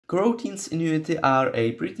Coroutines in Unity are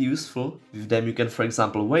pretty useful. With them you can, for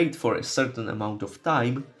example, wait for a certain amount of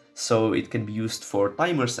time, so it can be used for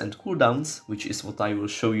timers and cooldowns, which is what I will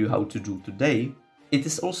show you how to do today. It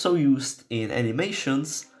is also used in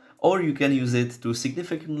animations, or you can use it to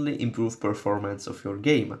significantly improve performance of your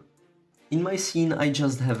game. In my scene I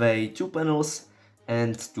just have two panels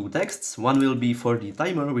and two texts. One will be for the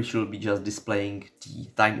timer, which will be just displaying the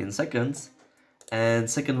time in seconds, and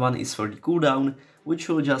second one is for the cooldown, which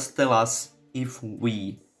will just tell us if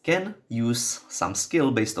we can use some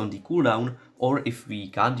skill based on the cooldown or if we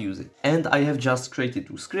can't use it. And I have just created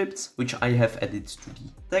two scripts, which I have added to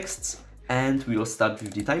the texts, and we will start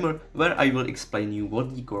with the timer, where I will explain you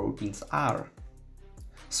what the coroutines are.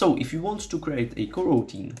 So if you want to create a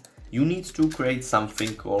coroutine, you need to create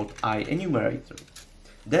something called Ienumerators.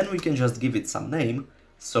 Then we can just give it some name,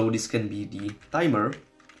 so this can be the timer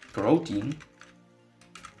coroutine,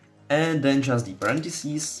 and then just the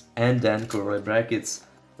parentheses, and then curly brackets,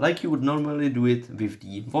 like you would normally do it with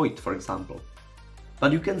the void, for example.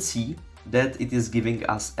 But you can see that it is giving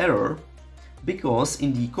us error, because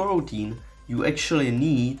in the coroutine you actually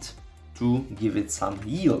need to give it some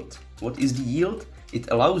yield. What is the yield? It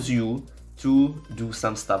allows you to do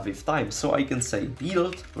some stuff with time. So I can say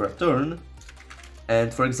yield return,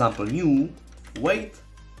 and for example new wait,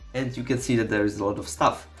 and you can see that there is a lot of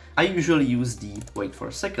stuff. I usually use the wait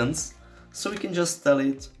for seconds, so we can just tell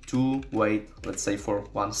it to wait, let's say for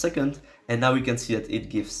 1 second, and now we can see that it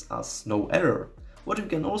gives us no error. What we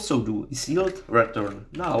can also do is yield return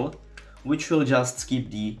null, which will just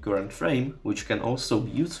skip the current frame, which can also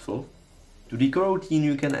be useful. To the coroutine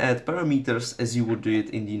you can add parameters as you would do it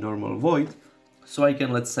in the normal void. So I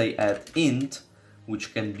can, let's say, add int,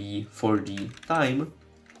 which can be for the time,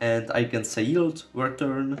 and I can say yield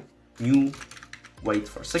return new wait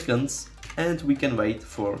for seconds, and we can wait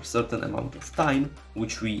for a certain amount of time,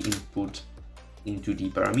 which we input into the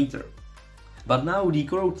parameter. But now the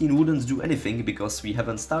coroutine wouldn't do anything because we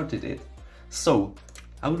haven't started it. So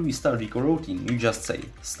how do we start the coroutine? You just say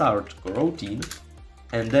start coroutine,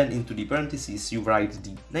 and then into the parentheses you write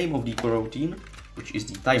the name of the coroutine, which is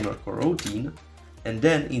the timer coroutine, and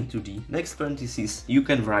then into the next parentheses you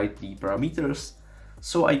can write the parameters.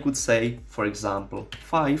 So I could say, for example,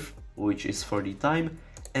 5, which is for the time,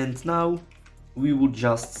 and now we would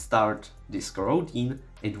just start this coroutine.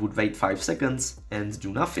 It would wait 5 seconds and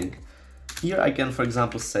do nothing. Here I can, for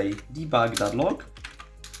example, say debug.log.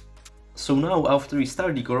 So now after we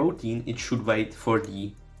start the coroutine, it should wait for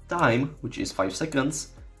the time, which is 5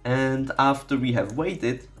 seconds, and after we have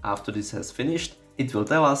waited, after this has finished, it will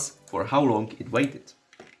tell us for how long it waited.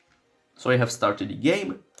 So I have started the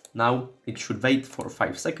game. Now it should wait for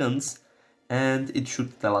 5 seconds, and it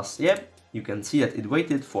should tell us, yep, you can see that it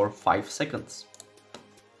waited for 5 seconds.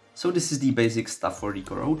 So this is the basic stuff for the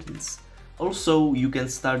coroutines. Also, you can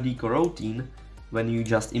start the coroutine when you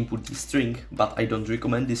just input the string, but I don't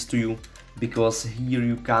recommend this to you because here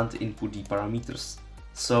you can't input the parameters.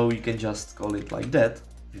 So you can just call it like that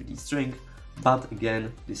with the string, but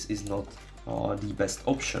again, this is not the best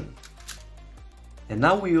option. And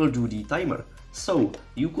now we will do the timer. So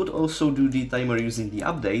you could also do the timer using the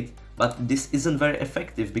update, but this isn't very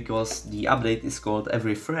effective because the update is called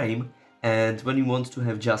every frame, and when you want to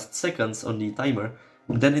have just seconds on the timer,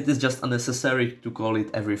 then it is just unnecessary to call it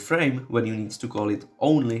every frame when you need to call it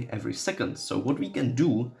only every second. So what we can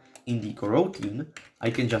do in the coroutine, I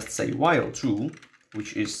can just say while true,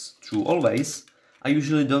 which is true always. I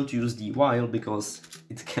usually don't use the while because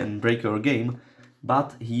it can break your game,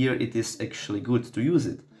 but here it is actually good to use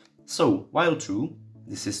it. So while true,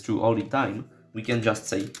 this is true all the time, we can just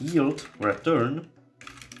say yield return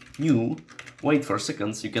new wait for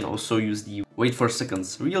seconds. You can also use the wait for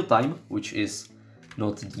seconds real time, which is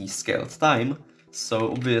not the scaled time,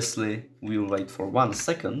 so obviously we will wait for 1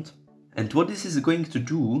 second. And what this is going to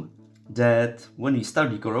do, that when we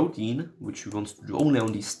start the coroutine, which we want to do only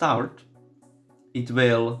on the start, it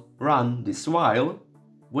will run this while,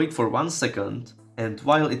 wait for 1 second, and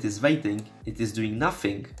while it is waiting, it is doing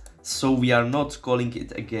nothing, so we are not calling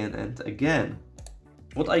it again and again.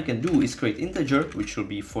 What I can do is create integer, which will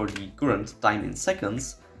be for the current time in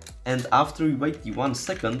seconds, and after we wait the 1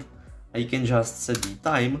 second, I can just set the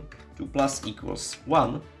time to plus equals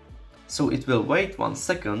 1, so it will wait 1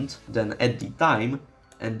 second, then add the time,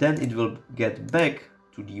 and then it will get back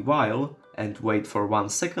to the while and wait for 1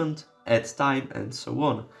 second, add time, and so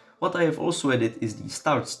on. What I have also added is the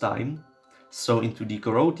start time, so into the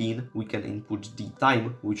coroutine we can input the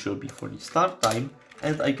time, which will be for the start time,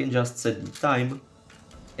 and I can just set the time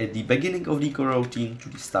at the beginning of the coroutine to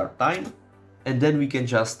the start time, and then we can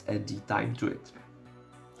just add the time to it.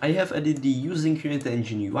 I have added the using Unity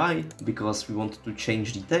Engine UI because we want to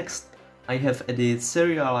change the text. I have added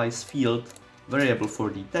serialize field variable for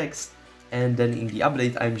the text, and then in the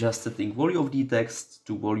update I'm just setting value of the text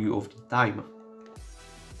to value of the time.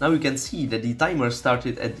 Now you can see that the timer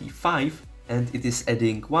started at the 5 and it is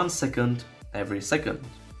adding 1 second every second.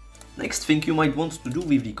 Next thing you might want to do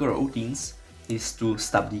with the coroutines is to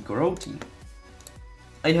stop the coroutine.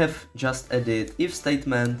 I have just added if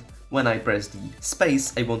statement. When I press the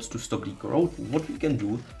space, I want to stop the coroutine. What we can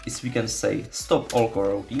do is we can say stop all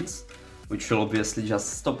coroutines, which will obviously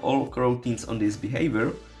just stop all coroutines on this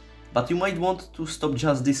behavior, but you might want to stop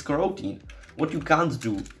just this coroutine. What you can't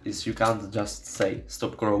do is you can't just say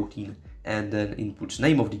stop coroutine and then input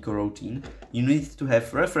name of the coroutine. You need to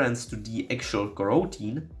have reference to the actual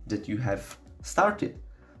coroutine that you have started.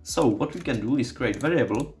 So what we can do is create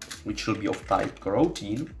variable which will be of type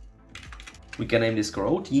coroutine. We can name this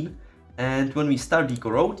coroutine, and when we start the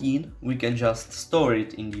coroutine, we can just store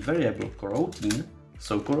it in the variable coroutine.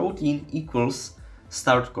 So coroutine equals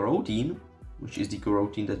start coroutine, which is the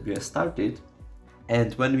coroutine that we have started.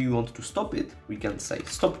 And when we want to stop it, we can say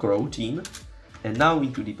stop coroutine. And now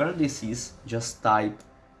into the parentheses, just type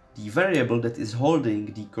the variable that is holding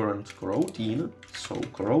the current coroutine. So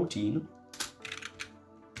coroutine.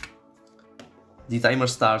 The timer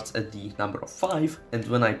starts at the number of 5, and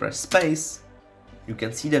when I press space, you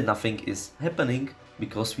can see that nothing is happening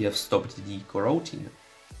because we have stopped the coroutine.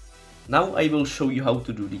 Now I will show you how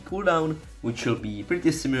to do the cooldown, which will be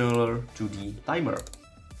pretty similar to the timer.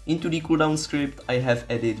 Into the cooldown script I have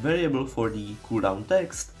added variable for the cooldown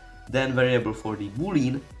text, then variable for the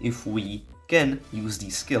boolean if we can use the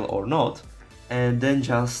skill or not, and then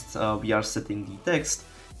just we are setting the text.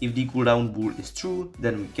 If the cooldown bool is true,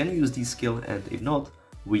 then we can use the skill, and if not,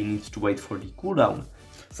 we need to wait for the cooldown.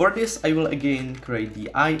 For this, I will again create the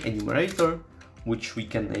Ienumerators, which we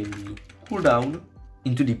can name the cooldown.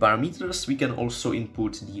 Into the parameters, we can also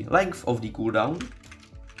input the length of the cooldown.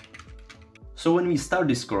 So when we start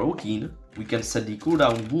this coroutine, we can set the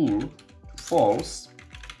cooldown bool to false.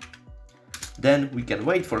 Then we can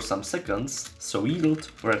wait for some seconds, so yield,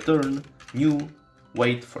 return, new,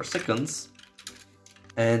 wait for seconds.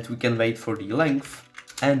 And we can wait for the length,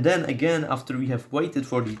 and then again after we have waited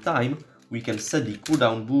for the time we can set the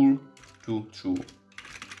cooldown bool to true.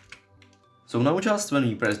 So now just when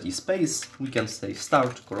we press the space we can say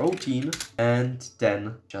start coroutine and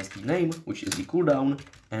then just the name, which is the cooldown,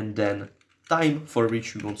 and then time for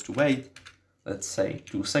which we want to wait, let's say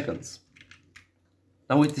 2 seconds.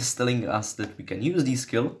 Now it is telling us that we can use the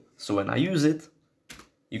skill, so when I use it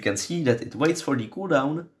you can see that it waits for the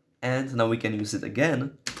cooldown. And now we can use it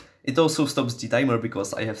again. It also stops the timer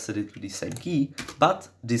because I have set it to the same key, but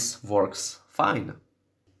this works fine.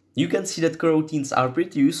 You can see that coroutines are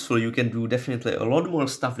pretty useful. You can do definitely a lot more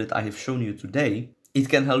stuff that I have shown you today. It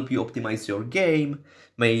can help you optimize your game,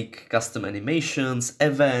 make custom animations,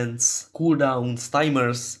 events, cooldowns,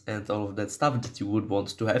 timers, and all of that stuff that you would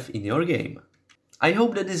want to have in your game. I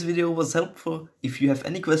hope that this video was helpful. If you have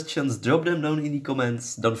any questions, drop them down in the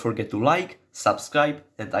comments. Don't forget to like, subscribe,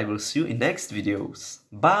 and I will see you in next videos.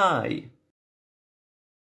 Bye!